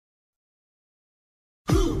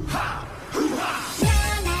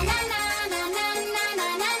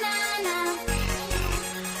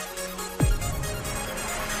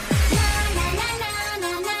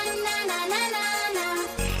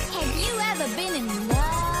been in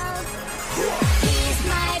love? He's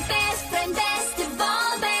my best friend, best of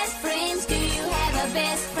all best friends. Do you have a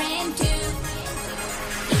best friend too?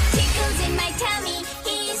 He tickles in my tummy,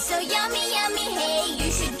 he's so yummy, yummy. Hey,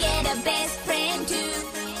 you should get a best friend too.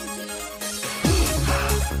 Hoo-ha,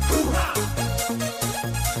 hoo-ha.